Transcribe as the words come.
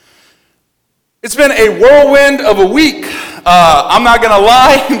It's been a whirlwind of a week. I'm not going to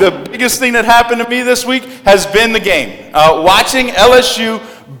lie, the biggest thing that happened to me this week has been the game. Watching LSU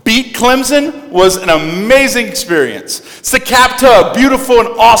beat Clemson was an amazing experience. It's the cap to a beautiful and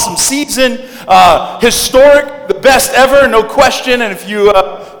awesome season. Historic, the best ever, no question. And if you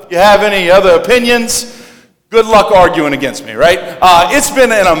have any other opinions, good luck arguing against me, right? It's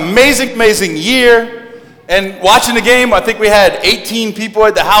been an amazing year. And watching the game, I think we had 18 people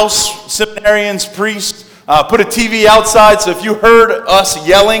at the house, seminarians, priests, put a TV outside, so if you heard us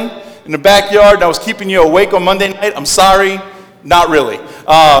yelling in the backyard and I was keeping you awake on Monday night, I'm sorry, not really.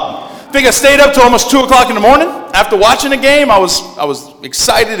 I think I stayed up till almost 2 o'clock in the morning. After watching the game, I was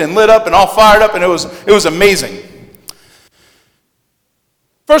excited and lit up and all fired up, and it was amazing.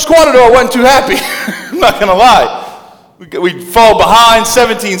 First quarter, though, I wasn't too happy. I'm not going to lie. We fall behind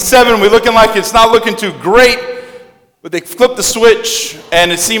 17-7. We're looking like it's not looking too great. But they flipped the switch,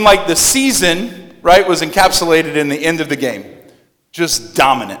 and it seemed like the season, right, was encapsulated in the end of the game. Just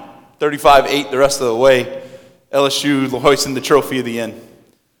dominant. 35-8 the rest of the way. LSU hoisting the trophy at the end.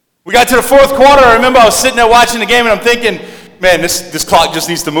 We got to the fourth quarter. I remember I was sitting there watching the game, and I'm thinking, man, this clock just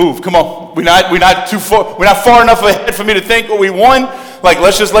needs to move. Come on. We're not far enough ahead for me to think what we won. Like,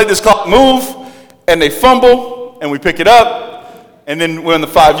 let's just let this clock move. And they fumble. And we pick it up, and then we're on the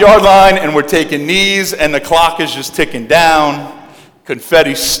 5-yard line, and we're taking knees, and the clock is just ticking down.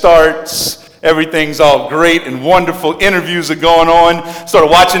 Confetti starts. Everything's all great and wonderful. Interviews are going on. Started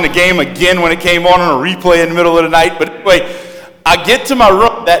watching the game again when it came on a replay in the middle of the night. But anyway, I get to my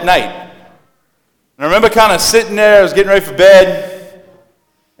room that night, and I remember kind of sitting there. I was getting ready for bed,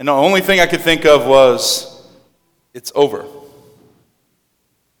 and the only thing I could think of was, it's over.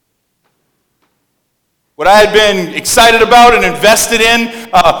 What I had been excited about and invested in,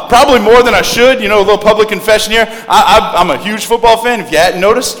 probably more than I should, a little public confession here. I'm a huge football fan, if you hadn't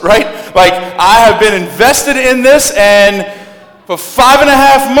noticed, right? Like, I have been invested in this, and for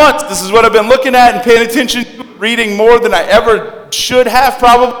 5.5 months, this is what I've been looking at and paying attention to, reading more than I ever should have,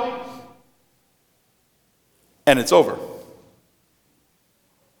 probably. And it's over.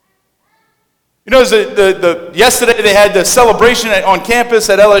 Yesterday they had the celebration on campus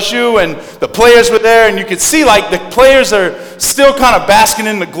at LSU, and the players were there, and you could see like the players are still kind of basking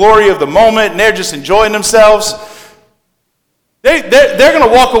in the glory of the moment, and they're just enjoying themselves. They're going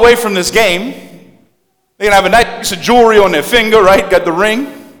to walk away from this game. They're going to have a nice piece of jewelry on their finger, right? Got the ring.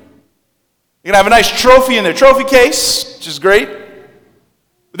 They're going to have a nice trophy in their trophy case, which is great.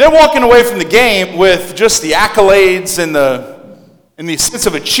 But they're walking away from the game with just the accolades and the sense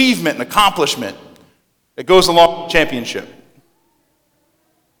of achievement and accomplishment that goes along with the championship.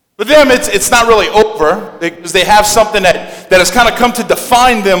 For them, it's not really over, because they have something that has kind of come to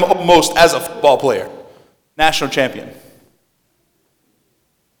define them almost as a football player. National champion.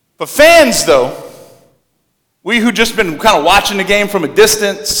 For fans, though, we who just been kind of watching the game from a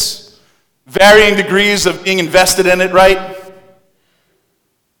distance, varying degrees of being invested in it, right?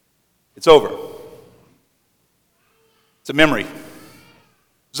 It's over. It's a memory.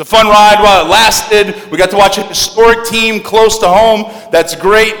 It was a fun ride while it lasted. We got to watch a historic team close to home. That's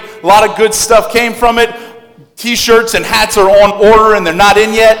great. A lot of good stuff came from it. T-shirts and hats are on order, and they're not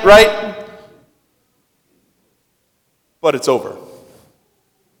in yet, right? But it's over.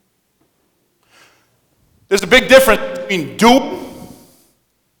 There's a big difference between doing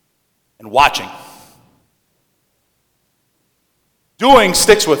and watching. Doing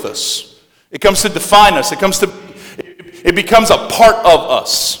sticks with us. It comes to define us. It becomes a part of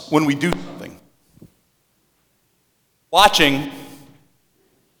us when we do something. Watching,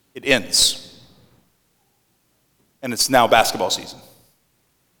 it ends. And it's now basketball season.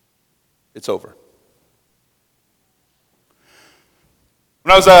 It's over.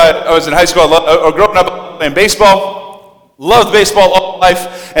 When I was in high school, growing up playing baseball, loved baseball all my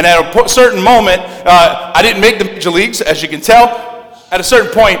life, and at a certain moment, I didn't make the major leagues, as you can tell. At a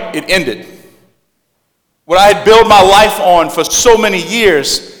certain point, it ended. What I had built my life on for so many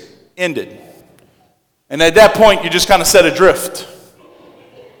years ended. And at that point, you just kind of set adrift.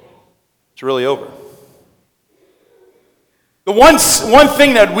 It's really over. The one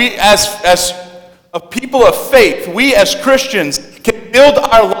thing that we as a people of faith, we as Christians can build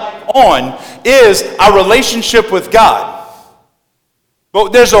our life on is our relationship with God.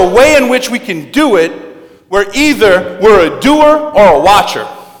 But there's a way in which we can do it where either we're a doer or a watcher.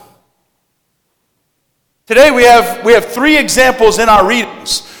 Today we have 3 examples in our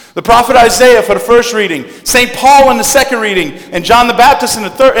readings. The prophet Isaiah for the first reading, St. Paul in the second reading, and John the Baptist in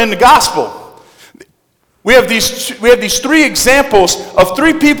the gospel. We have these 3 examples of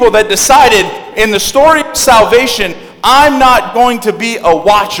 3 people that decided in the story of salvation, I'm not going to be a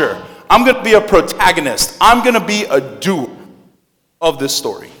watcher. I'm going to be a protagonist. I'm going to be a doer of this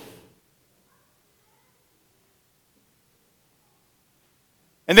story.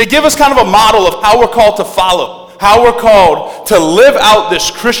 And they give us kind of a model of how we're called to follow, how we're called to live out this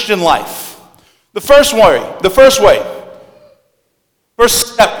Christian life. The first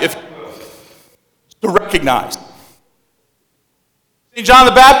step, if to recognize. St. John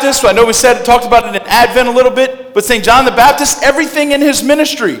the Baptist, I know we talked about it in Advent a little bit, but St. John the Baptist, everything in his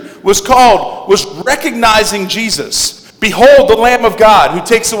ministry was recognizing Jesus. Behold the Lamb of God who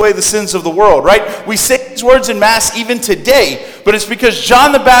takes away the sins of the world, right? We say these words in Mass even today, but it's because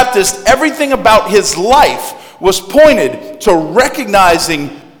John the Baptist, everything about his life was pointed to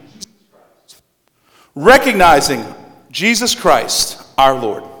recognizing Jesus Christ, our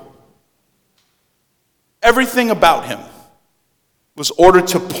Lord. Everything about him was ordered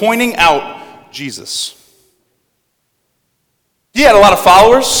to pointing out Jesus. He had a lot of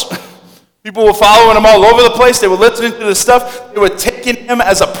followers. People were following him all over the place. They were listening to this stuff. They were taking him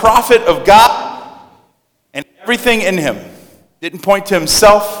as a prophet of God. And everything in him didn't point to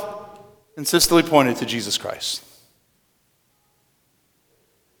himself, consistently pointed to Jesus Christ.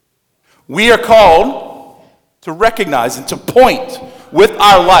 We are called to recognize and to point with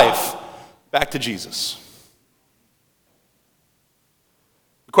our life back to Jesus.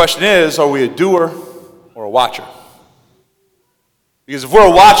 The question is, are we a doer or a watcher? Because if we're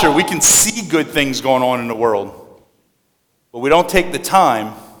a watcher, we can see good things going on in the world, but we don't take the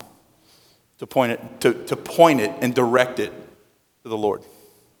time to point it and direct it to the Lord.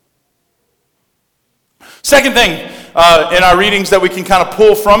 Second thing in our readings that we can kind of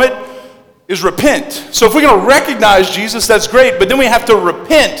pull from it is repent. So if we're going to recognize Jesus, that's great, but then we have to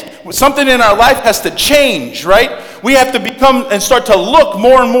repent. Something in our life has to change, right? We have to become and start to look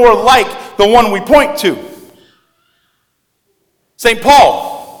more and more like the one we point to. St.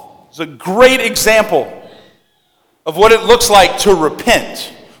 Paul is a great example of what it looks like to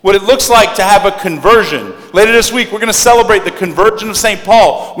repent, what it looks like to have a conversion. Later this week, we're going to celebrate the conversion of St.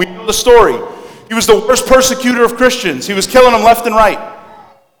 Paul. We know the story. He was the worst persecutor of Christians. He was killing them left and right.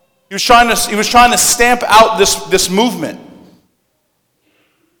 He was trying to stamp out this movement.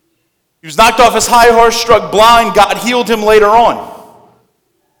 He was knocked off his high horse, struck blind. God healed him later on.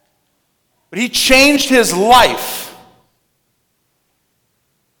 But he changed his life.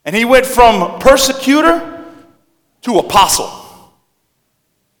 And he went from persecutor to apostle.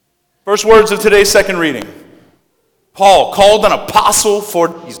 First words of today's second reading. Paul, called an apostle for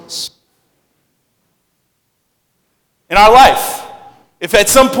Jesus. In our life, if at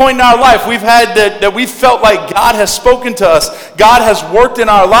some point in our life we've had that we felt like God has spoken to us, God has worked in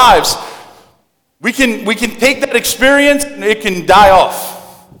our lives, we can take that experience and it can die off.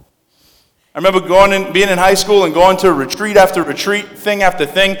 I remember being in high school and going to retreat after retreat, thing after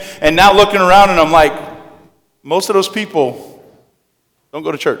thing, and now looking around and I'm like, most of those people don't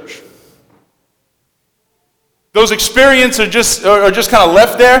go to church. Those experiences are just kind of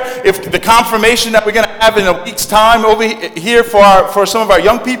left there. If the confirmation that we're going to have in a week's time over here for some of our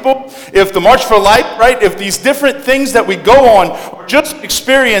young people, if the March for Life, right, if these different things that we go on are just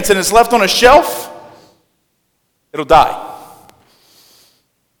experience and it's left on a shelf, it'll die.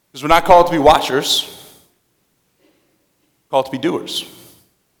 Because we're not called to be watchers, we're called to be doers.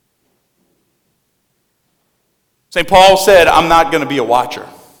 St. Paul said, I'm not going to be a watcher.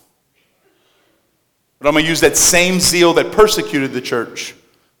 But I'm going to use that same zeal that persecuted the church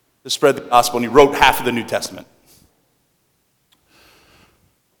to spread the gospel. And he wrote half of the New Testament.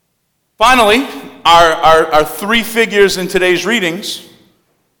 Finally, our three figures in today's readings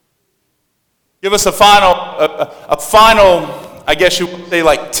give us a final, I guess you would say,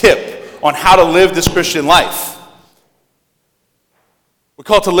 like tip on how to live this Christian life. We're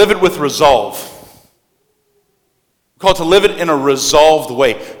called to live it with resolve. We're called to live it in a resolved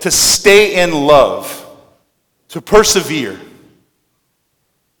way, to stay in love, to persevere.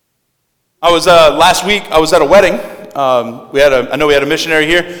 Last week, I was at a wedding. I know we had a missionary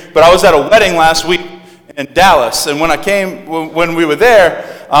here, but I was at a wedding last week in Dallas, and when we were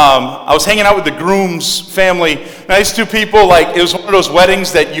there, I was hanging out with the groom's family. Nice two people. Like, it was one of those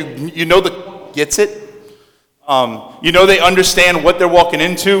weddings that you know the gets it. They understand what they're walking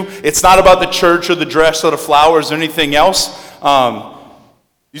into. It's not about the church or the dress or the flowers or anything else.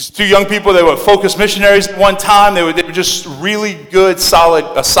 These two young people, they were Focus missionaries at one time. They were just really good, a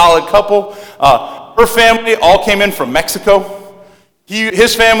solid couple. Her family all came in from Mexico.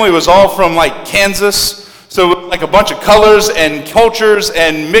 His family was all from like Kansas. So like a bunch of colors and cultures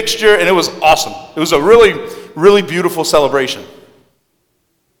and mixture, and it was awesome. It was a really, really beautiful celebration.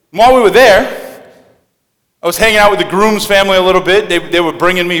 And while we were there, I was hanging out with the groom's family a little bit. They were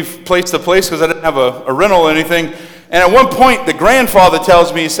bringing me place to place because I didn't have a rental or anything. And at one point, the grandfather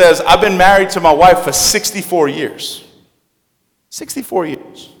tells me, he says, I've been married to my wife for 64 years. 64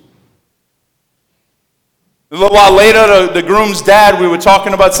 years. A little while later, the groom's dad, we were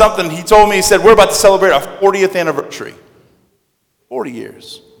talking about something. He told me, he said, we're about to celebrate our 40th anniversary. 40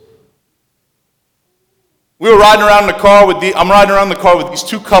 years. We were riding around in the car I'm riding around in the car with these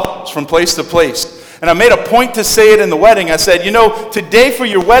two couples from place to place. And I made a point to say it in the wedding. I said, today for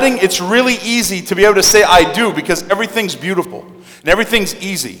your wedding, it's really easy to be able to say I do because everything's beautiful and everything's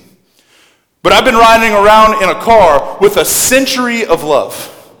easy. But I've been riding around in a car with a century of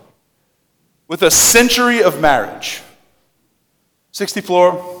love, with a century of marriage.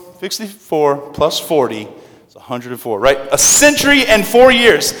 64 plus 40 is 104, right? A century and 4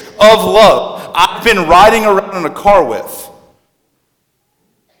 years of love I've been riding around in a car with.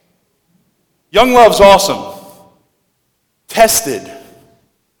 Young love's awesome. Tested.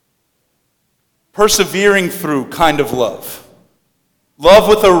 Persevering through kind of love. Love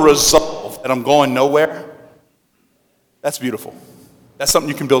with a resolve that I'm going nowhere. That's beautiful. That's something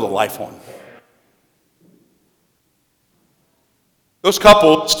you can build a life on. Those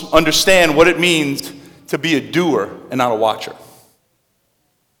couples understand what it means to be a doer and not a watcher.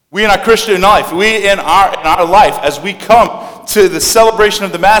 We in our Christian life, we in our life, as we come to the celebration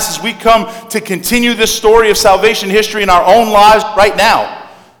of the Mass, as we come to continue this story of salvation history in our own lives right now,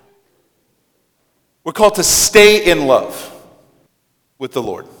 we're called to stay in love with the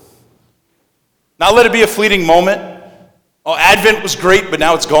Lord. Not let it be a fleeting moment. Oh, Advent was great, but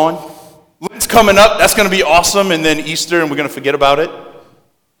now it's gone. Lent's coming up, that's going to be awesome, and then Easter, and we're going to forget about it.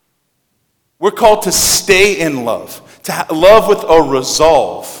 We're called to stay in love, to love with a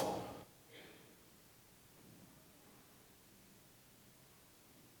resolve.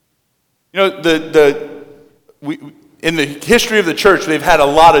 In the history of the church, they've had a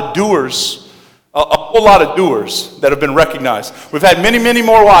lot of doers, a whole lot of doers that have been recognized. We've had many, many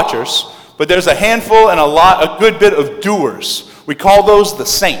more watchers, but there's a handful and a good bit of doers. We call those the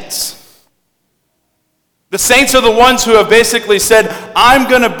saints. The saints are the ones who have basically said, I'm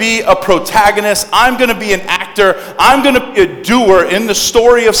going to be a protagonist, I'm going to be an actor, I'm going to be a doer in the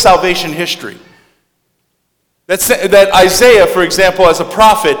story of salvation history. That Isaiah, for example, as a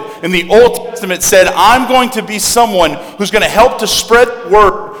prophet in the Old Testament said, I'm going to be someone who's going to help to spread the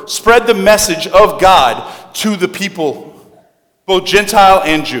word, spread the message of God to the people, both Gentile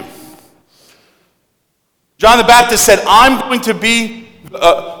and Jew. John the Baptist said, I'm going to be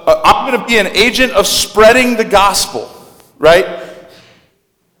an agent of spreading the gospel, right?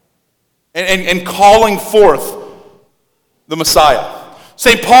 And calling forth the Messiah.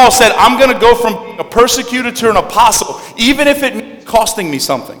 St. Paul said, I'm going to go from being a persecutor to an apostle, even if it means costing me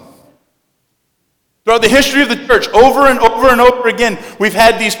something. Throughout the history of the church, over and over and over again, we've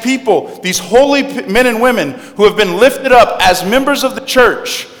had these people, these holy men and women who have been lifted up as members of the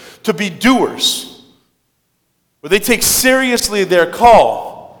church to be doers, where they take seriously their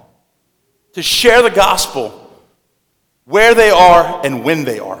call to share the gospel where they are and when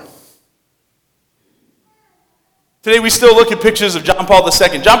they are. Today we still look at pictures of John Paul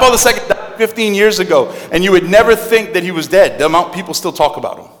II. John Paul II died 15 years ago, and you would never think that he was dead. The amount people still talk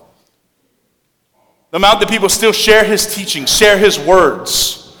about him. The amount that people still share his teaching, share his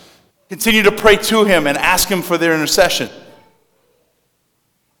words, continue to pray to him and ask him for their intercession.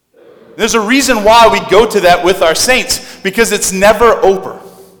 There's a reason why we go to that with our saints, because it's never over.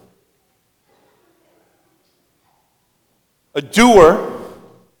 A doer,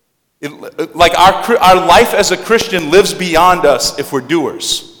 like our life as a Christian lives beyond us if we're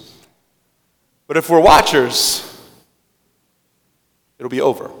doers. But if we're watchers, it'll be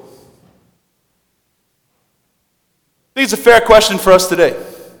over. I think it's a fair question for us today.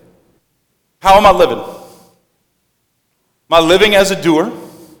 How am I living? Am I living as a doer?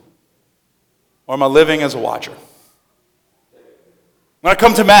 Or am I living as a watcher? When I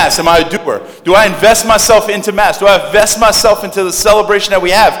come to Mass, am I a doer? Do I invest myself into Mass? Do I invest myself into the celebration that we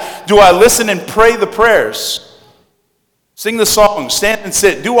have? Do I listen and pray the prayers? Sing the songs, stand and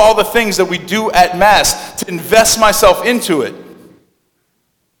sit, do all the things that we do at Mass to invest myself into it?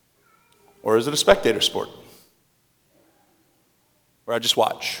 Or is it a spectator sport? Where I just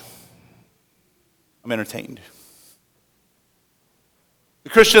watch? I'm entertained. The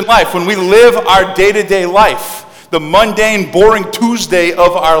Christian life, when we live our day-to-day life, the mundane, boring Tuesday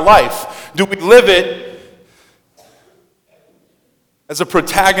of our life, do we live it as a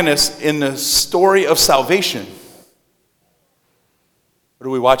protagonist in the story of salvation? Or do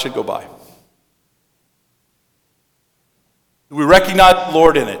we watch it go by? Do we recognize the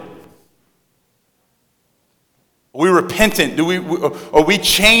Lord in it? Are we repentant? Are we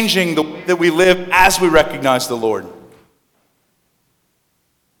changing the way that we live as we recognize the Lord?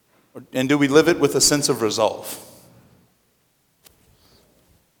 And do we live it with a sense of resolve?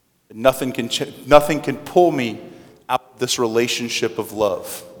 Nothing can pull me out of this relationship of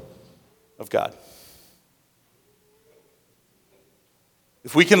love of God.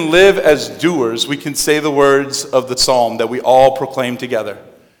 If we can live as doers, we can say the words of the psalm that we all proclaim together.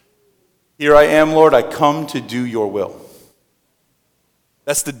 Here I am, Lord, I come to do your will.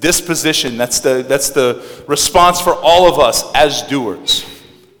 That's the disposition, that's the response for all of us as doers.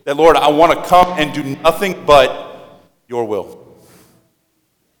 That, Lord, I want to come and do nothing but your will.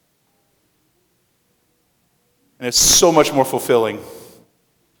 And it's so much more fulfilling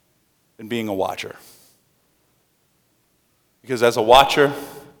than being a watcher. Because as a watcher,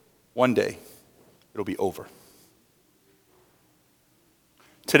 one day, it'll be over.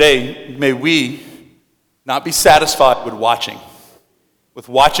 Today, may we not be satisfied with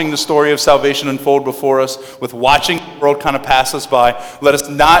watching the story of salvation unfold before us, with watching the world kind of pass us by. Let us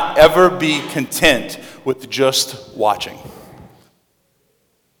not ever be content with just watching.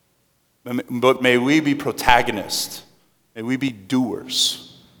 But may we be protagonists. May we be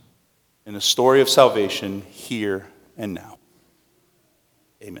doers in the story of salvation here and now.